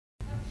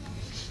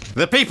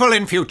The people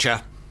in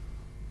future,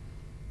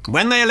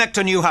 when they elect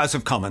a new House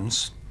of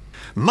Commons,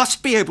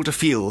 must be able to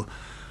feel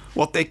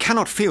what they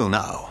cannot feel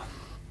now.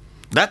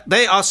 That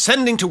they are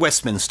sending to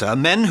Westminster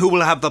men who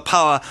will have the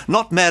power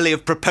not merely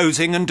of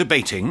proposing and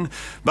debating,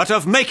 but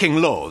of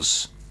making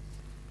laws.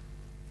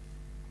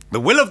 The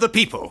will of the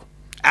people,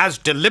 as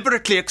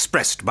deliberately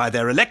expressed by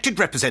their elected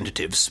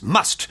representatives,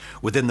 must,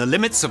 within the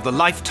limits of the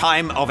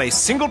lifetime of a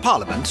single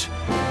parliament,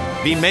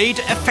 be made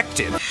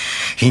effective.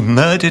 He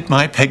murdered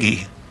my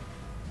Peggy.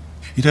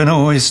 You don't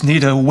always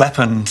need a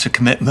weapon to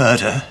commit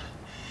murder.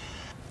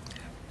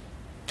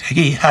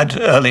 Peggy had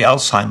early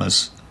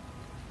Alzheimer's.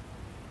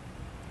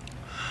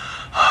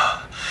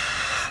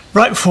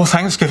 Right before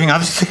Thanksgiving, I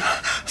was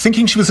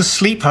thinking she was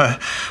asleep. I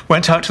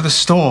went out to the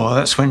store.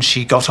 That's when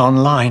she got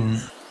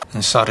online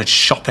and started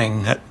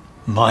shopping at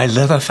My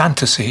Leather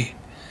Fantasy.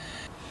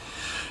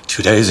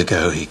 2 days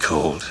ago, he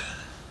called.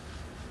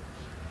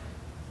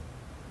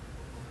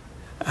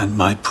 And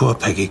my poor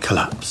Peggy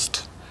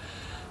collapsed.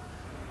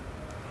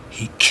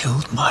 He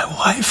killed my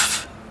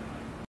wife.